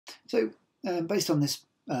So based on this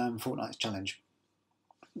fortnight's challenge,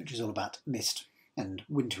 which is all about mist and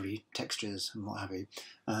wintry textures and what have you,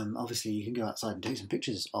 obviously you can go outside and take some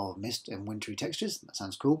pictures of mist and wintry textures. That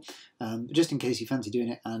sounds cool. Just in case you fancy doing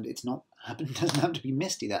it and it's not doesn't happen to be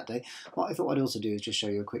misty that day, what I thought I'd also do is just show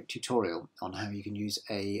you a quick tutorial on how you can use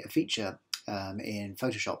a feature in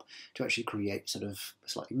Photoshop to actually create sort of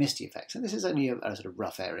slightly misty effects. And this is only a sort of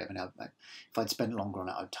rough area. I mean, if I'd spent longer on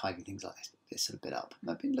it, I'd tidy things like this sort of bit up.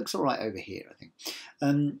 It looks all right over here, I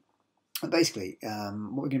think. Basically,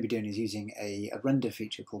 what we're going to be doing is using a render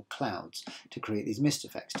feature called Clouds to create these mist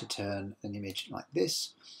effects to turn an image like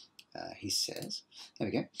this. He says, there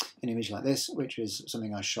we go, an image like this, which is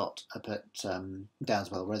something I shot up at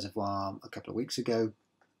Dowswell Reservoir a couple of weeks ago.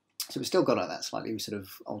 So we've still got like that slightly sort of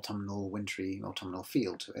autumnal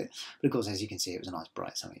feel to it. But of course, as you can see, it was a nice,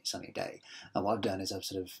 bright, sunny day. And what I've done is I've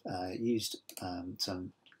sort of used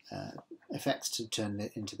some effects to turn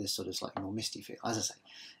it into this sort of slightly more misty feel. As I say,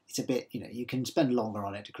 it's a bit, you can spend longer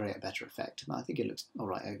on it to create a better effect. But I think it looks all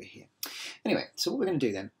right over here. Anyway, so what we're going to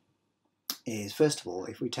do then is, first of all,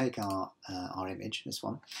 if we take our image, this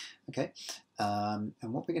one, okay, and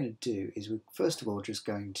what we're going to do is we're first of all just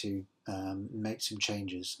going to make some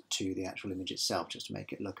changes to the actual image itself, just to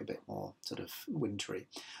make it look a bit more sort of wintry.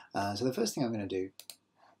 So the first thing I'm going to do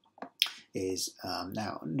is,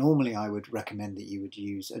 now normally I would recommend that you would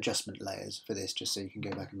use adjustment layers for this, just so you can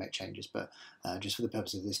go back and make changes, but just for the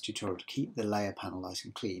purpose of this tutorial, to keep the layer panel nice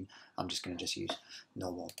and clean, I'm just going to just use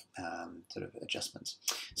normal sort of adjustments.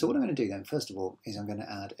 So what I'm going to do then, first of all, is I'm going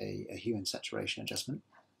to add a hue and saturation adjustment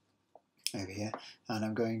over here, and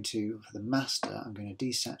I'm going to, for the master, I'm going to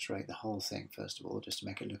desaturate the whole thing first of all, just to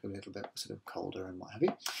make it look a little bit sort of colder and what have you.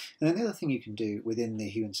 And then the other thing you can do within the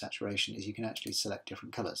hue and saturation is you can actually select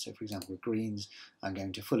different colours. So for example, with greens, I'm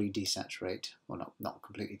going to fully desaturate, well not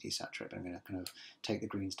completely desaturate, but I'm going to kind of take the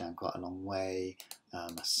greens down quite a long way.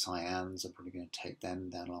 Cyans, I'm probably going to take them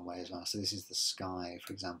down a long way as well. So this is the sky,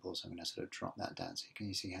 for example, so I'm going to sort of drop that down. So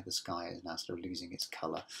you see how the sky is now sort of losing its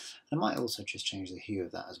colour. And I might also just change the hue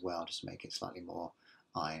of that as well, just to make it slightly more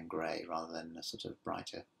iron grey rather than the sort of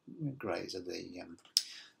brighter greys of the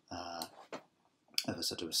of a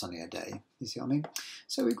sort of a sunnier day. You see what I mean?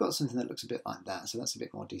 So we've got something that looks a bit like that. So that's a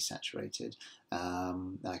bit more desaturated.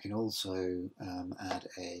 I can also add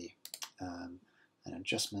an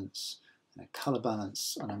adjustments and a colour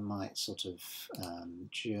balance, and I might sort of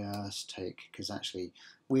just take, because actually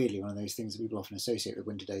weirdly one of those things that people often associate with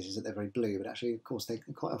winter days is that they're very blue, but actually of course they're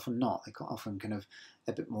quite often not. They're quite often kind of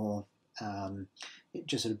a bit more, it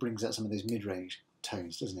just sort of brings out some of those mid-range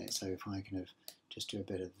tones, doesn't it? So if I kind of just do a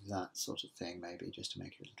bit of that sort of thing, maybe just to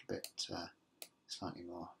make it a little bit slightly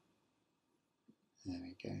more, there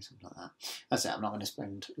we go, something like that. That's it. I'm not going to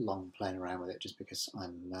spend long playing around with it, just because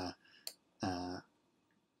I'm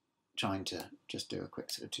trying to just do a quick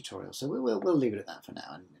sort of tutorial. So we'll leave it at that for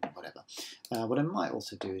now, and whatever. What I might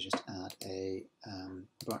also do is just add a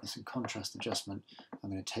brightness and contrast adjustment. I'm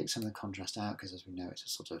going to take some of the contrast out, because as we know it's a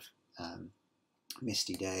sort of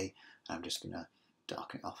misty day. I'm just going to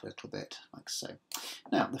darken it off a little bit, like so.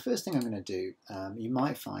 Now, the first thing I'm going to do, you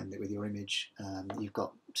might find that with your image you've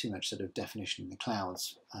got too much sort of definition in the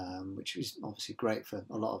clouds, which is obviously great for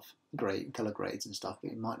a lot of great colour grades and stuff,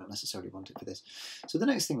 but you might not necessarily want it for this. So the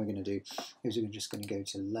next thing we're going to do is we're just going to go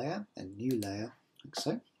to Layer, and New Layer, like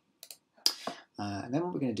so. And then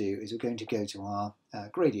what we're going to do is we're going to go to our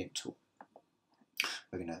Gradient tool.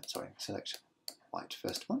 We're going to, select white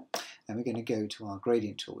first one, and we're going to go to our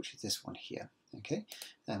Gradient tool, which is this one here. Okay,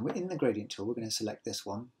 and in the Gradient tool we're going to select this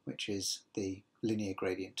one, which is the Linear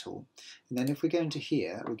Gradient tool, and then if we go into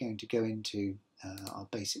here, we're going to go into our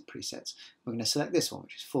basic presets. We're going to select this one,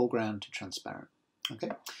 which is foreground to transparent. Okay,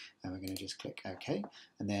 and we're going to just click OK,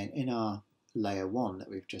 and then in our layer 1 that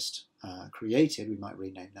we've just created, we might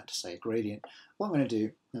rename that to say Gradient. What I'm going to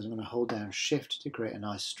do is I'm going to hold down Shift to create a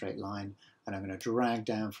nice straight line, and I'm going to drag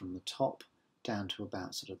down from the top down to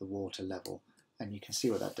about sort of the water level. And you can see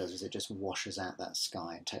what that does is it just washes out that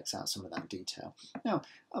sky and takes out some of that detail. Now,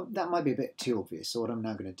 that might be a bit too obvious, so what I'm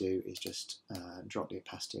now going to do is just drop the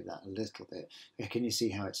opacity of that a little bit. Can you see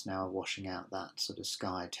how it's now washing out that sort of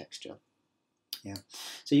sky texture? Yeah.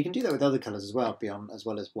 So you can do that with other colours as well, as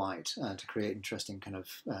well as white, to create interesting kind of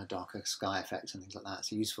darker sky effects and things like that.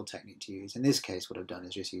 It's a useful technique to use. In this case, what I've done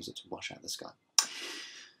is just use it to wash out the sky.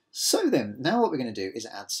 So then, now what we're going to do is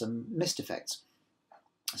add some mist effects.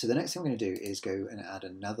 So the next thing we're going to do is go and add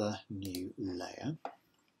another new layer.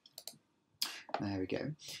 There we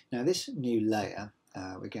go. Now this new layer,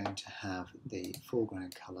 we're going to have the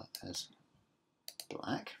foreground colour as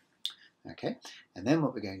black. Okay, and then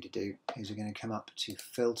what we're going to do is we're going to come up to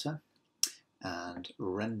Filter, and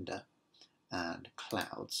render and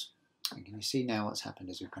clouds. And can you see now what's happened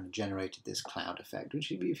is we've kind of generated this cloud effect,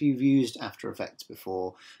 which if you've used After Effects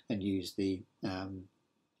before and used the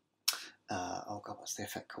oh god, what's the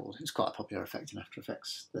effect called? It's quite a popular effect in After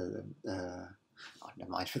Effects. Oh, never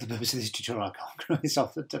mind, for the purpose of this tutorial, I can't remember this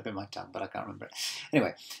off the tip of my tongue, but I can't remember it.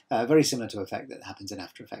 Anyway, very similar to effect that happens in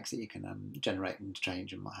After Effects that you can generate and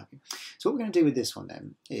change and what have you. So what we're going to do with this one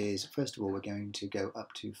then is, first of all, we're going to go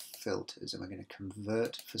up to filters and we're going to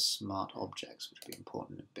convert for smart objects, which will be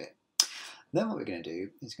important in a bit. Then what we're going to do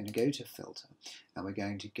is going to go to filter and we're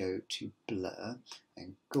going to go to blur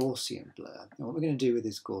and Gaussian blur. And what we're going to do with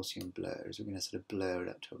this Gaussian blur is we're going to sort of blur it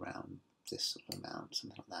up to around this sort of amount,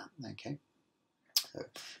 something like that. Okay, so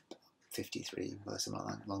 53 or something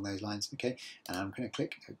like that, along those lines. Okay, and I'm going to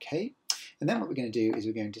click OK. And then what we're going to do is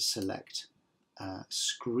we're going to select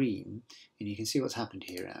screen, and you can see what's happened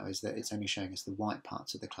here now is that it's only showing us the white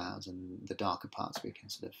parts of the clouds and the darker parts we can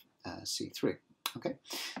sort of see through. Okay,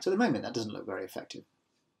 so at the moment that doesn't look very effective.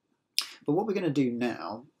 But what we're going to do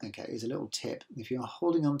now, okay, is a little tip. If you're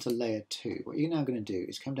holding on to layer 2, what you're now going to do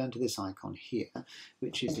is come down to this icon here,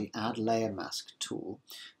 which is the Add Layer Mask tool.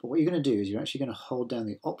 But what you're going to do is you're actually going to hold down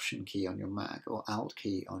the Option key on your Mac or Alt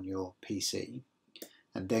key on your PC,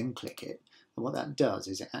 and then click it. And what that does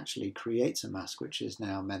is it actually creates a mask which has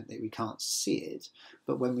now meant that we can't see it.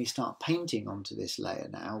 But when we start painting onto this layer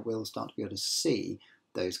now, we'll start to be able to see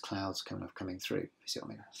those clouds kind of coming through, if you see what I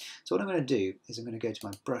mean. So what I'm going to do is I'm going to go to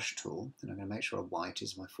my brush tool and I'm going to make sure white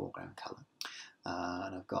is my foreground colour.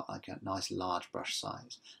 And I've got like a nice large brush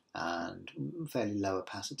size and fairly low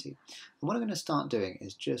opacity. And what I'm going to start doing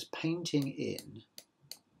is just painting in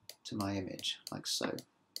to my image like so.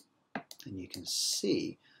 And you can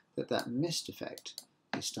see that that mist effect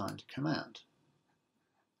is starting to come out.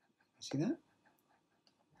 See that?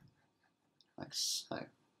 Like so.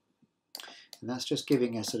 And that's just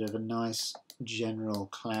giving a sort of a nice general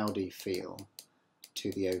cloudy feel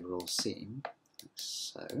to the overall scene. Like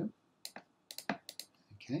so.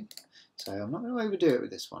 Okay, so I'm not going to overdo it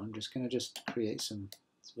with this one. I'm just going to create some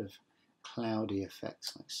sort of cloudy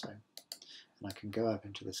effects like so. And I can go up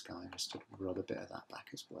into the sky and just sort of rub a bit of that back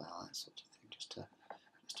as well, that sort of thing, just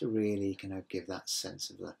to really kind of give that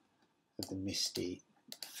sense of the misty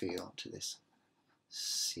feel to this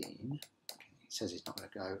scene. It says it's not going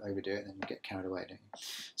to go overdo it, and then you get carried away, don't you?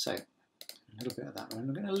 So a little bit of that. And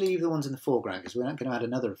I'm going to leave the ones in the foreground because we're not going to add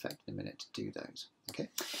another effect in a minute to do those. Okay.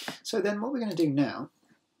 So then what we're going to do now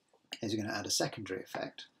is we're going to add a secondary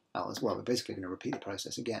effect. Oh, as well, we're basically going to repeat the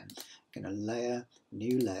process again. We're going to layer,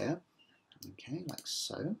 new layer. Okay, like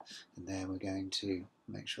so. And then we're going to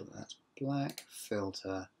make sure that that's black,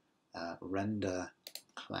 filter, render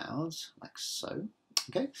clouds, like so.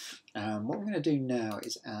 Okay, what we're going to do now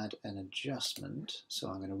is add an adjustment. So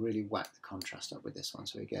I'm going to really whack the contrast up with this one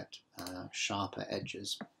so we get sharper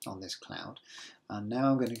edges on this cloud. And now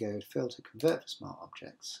I'm going to go filter, convert for smart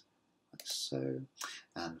objects, like so,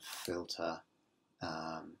 and filter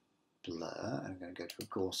blur. And I'm going to go to a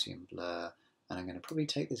Gaussian blur, and I'm going to probably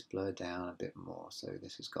take this blur down a bit more. So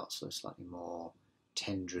this has got sort of slightly more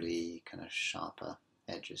tendrily kind of sharper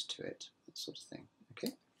edges to it, that sort of thing.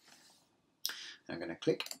 Okay. I'm going to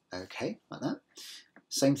click OK, like that.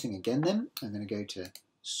 Same thing again then. I'm going to go to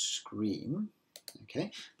Screen.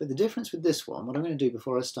 Okay, but the difference with this one, what I'm going to do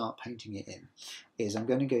before I start painting it in, is I'm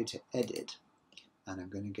going to go to Edit, and I'm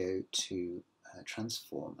going to go to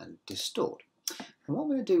Transform and Distort. And what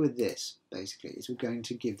we're going to do with this, basically, is we're going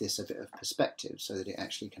to give this a bit of perspective so that it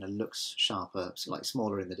actually kind of looks sharper, so like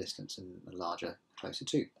smaller in the distance and larger closer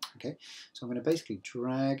to. Okay, so I'm going to basically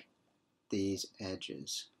drag these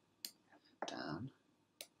edges down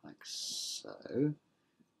like so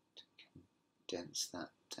to condense that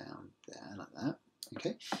down there like that.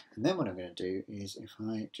 Okay, and then what I'm going to do is if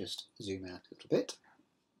I just zoom out a little bit,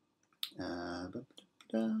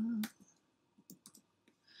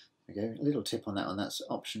 okay, a little tip on that one, that's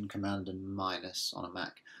Option Command and minus on a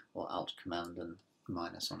Mac or Alt Command and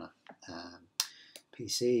minus on a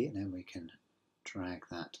PC, and then we can drag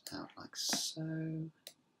that out like so,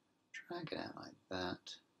 drag it out like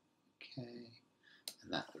that. Okay,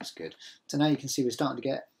 and that looks good. So now you can see we're starting to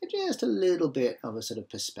get just a little bit of a sort of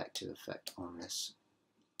perspective effect on this.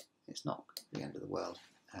 It's not the end of the world.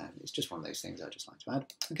 It's just one of those things I just like to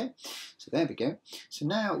add. Okay, so there we go. So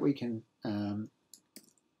now we can, now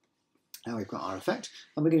we've got our effect,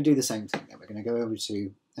 and we're going to do the same thing. We're going to go over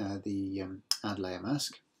to the Add Layer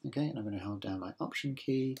Mask. Okay, and I'm going to hold down my Option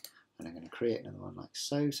key, and I'm going to create another one like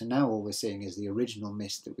so. So now all we're seeing is the original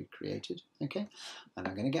mist that we created. Okay, and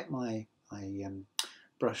I'm going to get my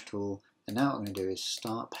brush tool, and now what I'm going to do is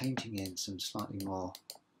start painting in some slightly more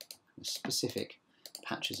specific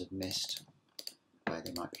patches of mist where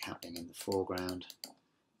they might be happening in the foreground,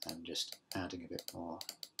 and just adding a bit more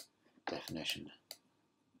definition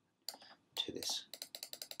to this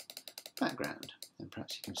background. And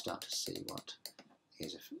perhaps you can start to see what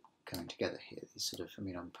is coming together here. These sort of, I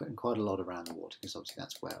mean, I'm putting quite a lot around the water because obviously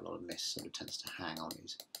that's where a lot of mist sort of tends to hang on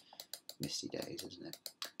these misty days, isn't it?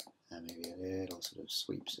 And maybe a little sort of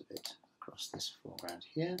sweeps of it across this foreground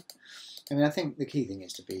here. I mean, I think the key thing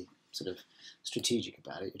is to be sort of strategic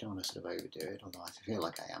about it. You don't want to sort of overdo it, although I feel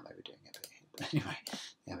like I am overdoing it. But anyway,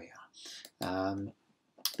 there we are.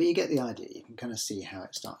 But you get the idea. You can kind of see how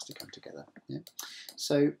it starts to come together. Yeah?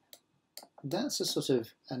 So that's a sort of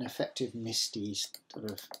an effective misty sort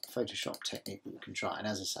of Photoshop technique that you can try. And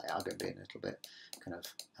as I say, I've been being a little bit kind of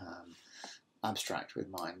abstract with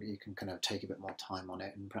mine, but you can kind of take a bit more time on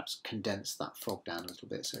it and perhaps condense that fog down a little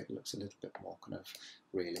bit so it looks a little bit more kind of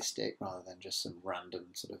realistic rather than just some random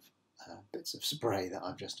sort of bits of spray that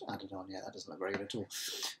I've just added on. Yeah, that doesn't look very good at all.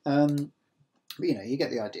 But you know, you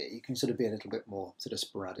get the idea. You can sort of be a little bit more sort of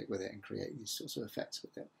sporadic with it and create these sorts of effects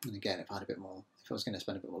with it. And again, if I had a bit more, if I was going to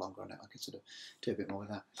spend a bit more longer on it, I could sort of do a bit more with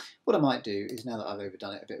that. What I might do is, now that I've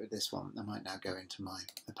overdone it a bit with this one, I might now go into my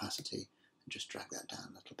opacity and just drag that down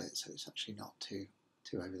a little bit so it's actually not too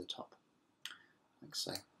over the top, like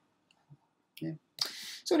so. Yeah.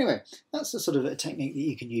 So anyway, that's the sort of a technique that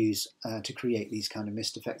you can use to create these kind of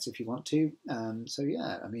mist effects if you want to. So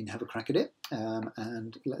yeah, I mean, have a crack at it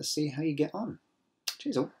and let us see how you get on.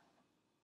 Cheers all.